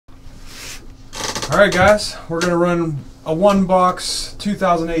Alright guys, we're going to run a one box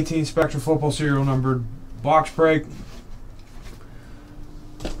 2018 Spectra football serial numbered box break.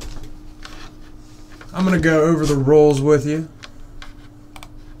 I'm going to go over the rules with you.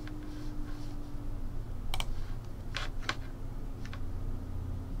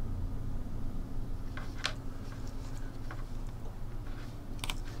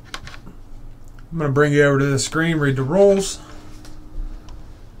 I'm going to bring you over to the screen, read the rules.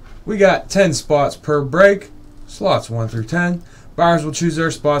 We got 10 spots per break, slots 1 through 10. Buyers will choose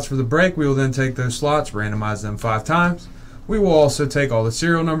their spots for the break. We will then take those slots, randomize them 5 times. We will also take all the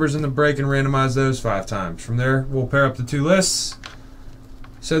serial numbers in the break and randomize those 5 times. From there, we'll pair up the 2 lists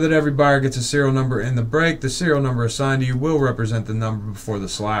so that every buyer gets a serial number in the break. The serial number assigned to you will represent the number before the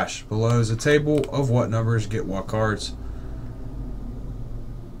slash. Below is a table of what numbers get what cards.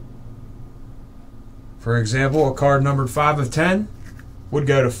 For example, a card numbered 5 of 10 would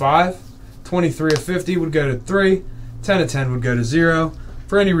go to 5, 23 of 50 would go to 3, 10 of 10 would go to 0.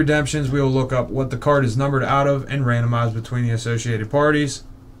 For any redemptions, we will look up what the card is numbered out of and randomize between the associated parties.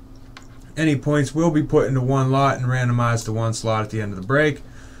 Any points will be put into one lot and randomized to one slot at the end of the break.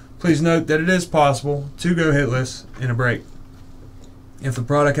 Please note that it is possible to go hitless in a break. If the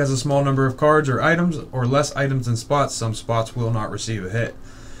product has a small number of cards or items or less items than spots, some spots will not receive a hit.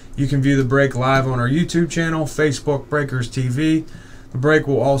 You can view the break live on our YouTube channel, Facebook Breakers TV. The break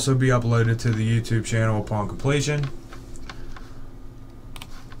will also be uploaded to the YouTube channel upon completion.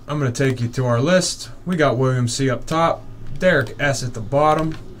 I'm going to take you to our list. We got William C. up top, Derek S. at the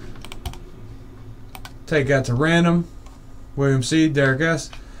bottom. Take that to random. William C., Derek S.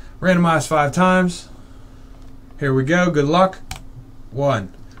 Randomize 5 times. Here we go. Good luck.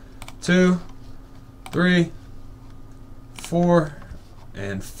 1, 2, 3, 4,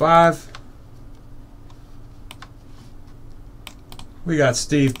 and 5. We got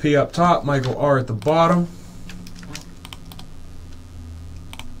Steve P. up top, Michael R. at the bottom.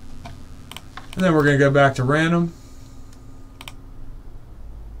 And then we're going to go back to random.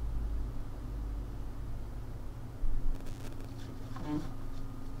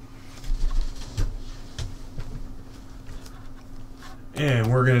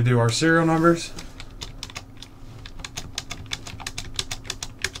 And we're going to do our serial numbers.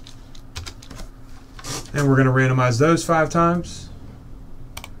 And we're going to randomize those 5 times.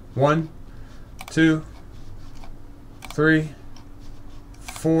 1, 2, 3,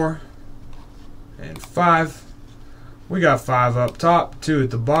 4, and 5. We got 5 up top, 2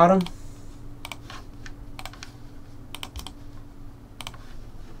 at the bottom.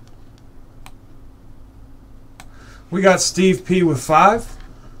 We got Steve P. with 5,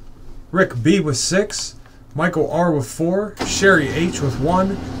 Rick B. with 6, Michael R. with 4, Sherry H. with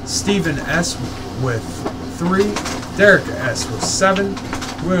 1, Stephen S. with 3, Derek S. with 7,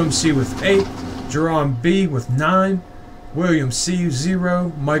 William C. with 8, Jerome B. with 9, William C.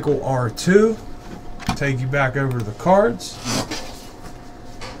 0, Michael R. 2. Take you back over to the cards.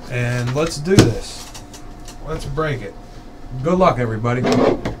 And let's do this. Let's break it. Good luck, everybody.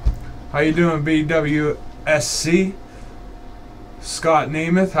 How you doing, BWSC? Scott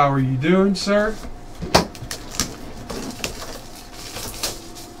Namath, how are you doing, sir?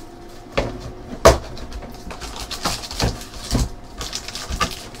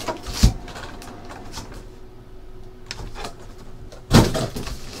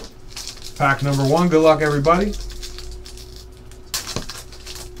 Pack number 1. Good luck, everybody.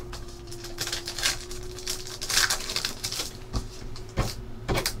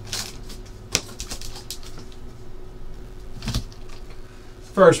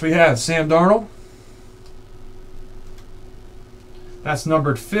 First, we have Sam Darnold. That's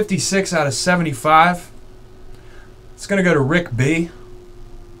numbered 56 out of 75. It's going to go to Rick B.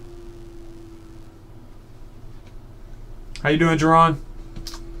 How you doing, Jerron?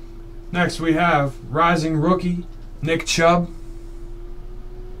 Next, we have rising rookie Nick Chubb.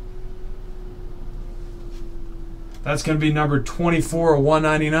 That's going to be number 24 of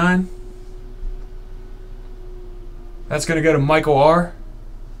 199. That's going to go to Michael R.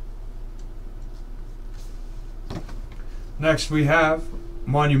 Next, we have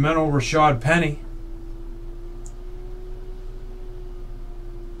monumental Rashad Penny.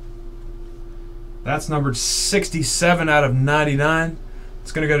 That's numbered 67 out of 99.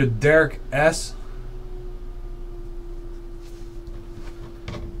 It's going to go to Derek S.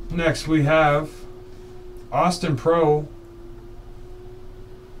 Next, we have Austin Pro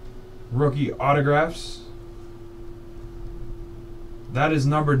rookie autographs. That is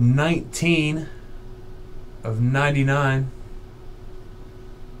numbered 19 of 99.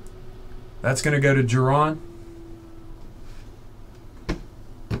 That's going to go to Jerron.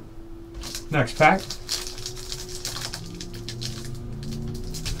 Next pack.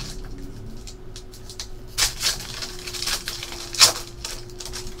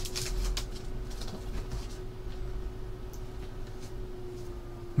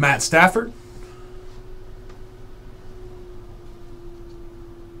 Matt Stafford.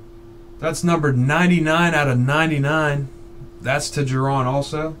 That's numbered 99 out of 99. That's to Jerron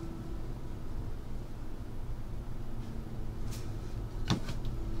also.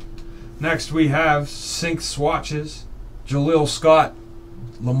 Next we have Sync Swatches. Jaleel Scott,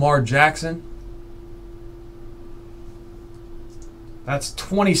 Lamar Jackson. That's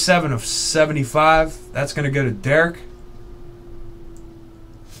 27 of 75. That's going to go to Derek.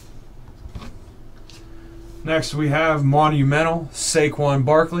 Next we have Monumental, Saquon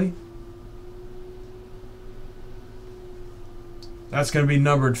Barkley. That's going to be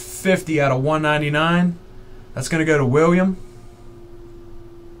numbered 50 out of 199. That's going to go to William.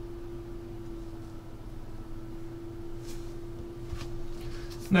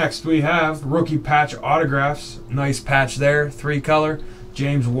 Next we have Rookie Patch Autographs. Nice patch there, 3-color.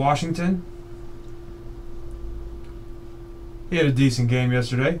 James Washington. He had a decent game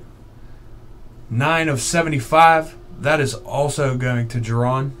yesterday. 9 of 75. That is also going to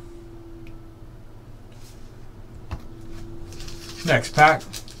Jerron. Next pack.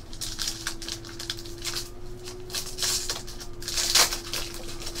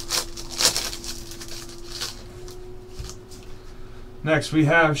 Next we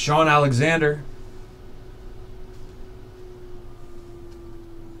have Sean Alexander.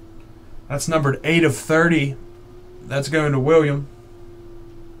 That's numbered 8 of 30. That's going to William.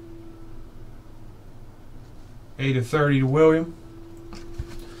 8 of 30 to William.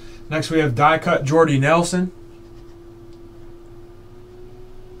 Next we have die cut Jordy Nelson.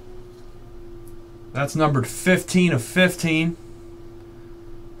 That's numbered 15 of 15.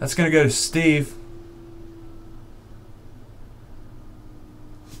 That's going to go to Steve.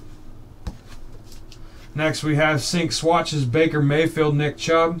 Next we have Sync Swatches Baker Mayfield Nick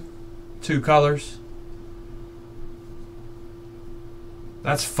Chubb. 2 colors.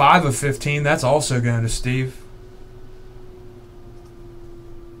 That's 5 of 15. That's also going to Steve.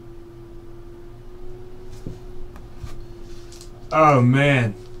 Oh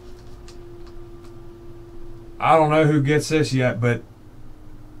man. I don't know who gets this yet, but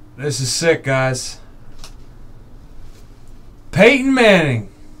this is sick, guys. Peyton Manning.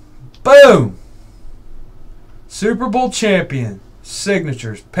 Boom. Super Bowl champion.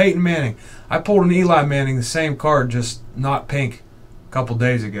 Signatures. Peyton Manning. I pulled an Eli Manning, the same card, just not pink, a couple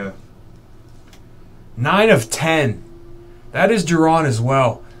days ago. 9 of 10. That is Jerron as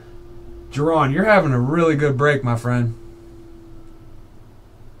well. Jerron, you're having a really good break, my friend.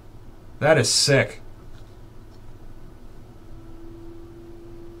 That is sick.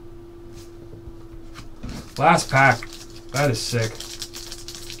 Last pack. That is sick.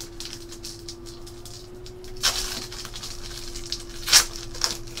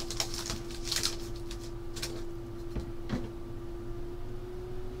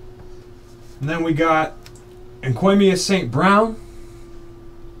 And then we got Nkwemia St. Brown.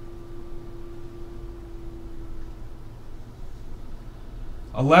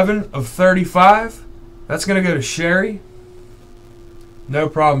 $11 of 35. That's going to go to Sherry. No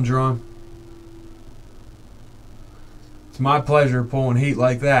problem, Jerron. It's my pleasure pulling heat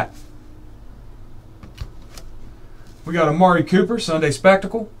like that. We got Amari Cooper, Sunday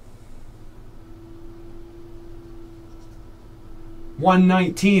Spectacle.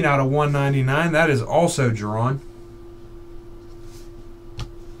 119 out of 199. That is also Jerron.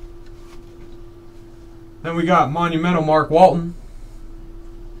 Then we got Monumental Mark Walton.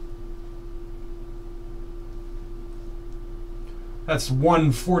 That's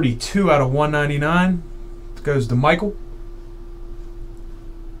 142 out of 199. It goes to Michael.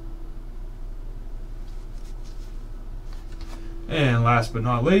 And last but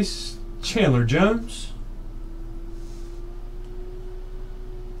not least, Chandler Jones.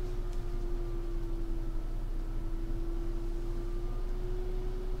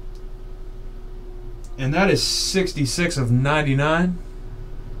 And that is 66 of 99.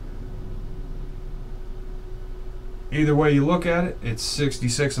 Either way you look at it, it's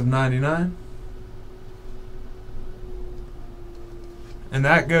 66 of 99. And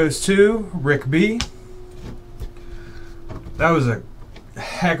that goes to Rick B. That was a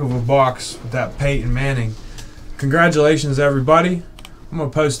heck of a box with that Peyton Manning. Congratulations, everybody. I'm going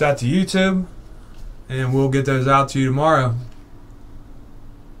to post that to YouTube, and we'll get those out to you tomorrow.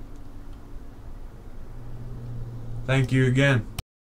 Thank you again.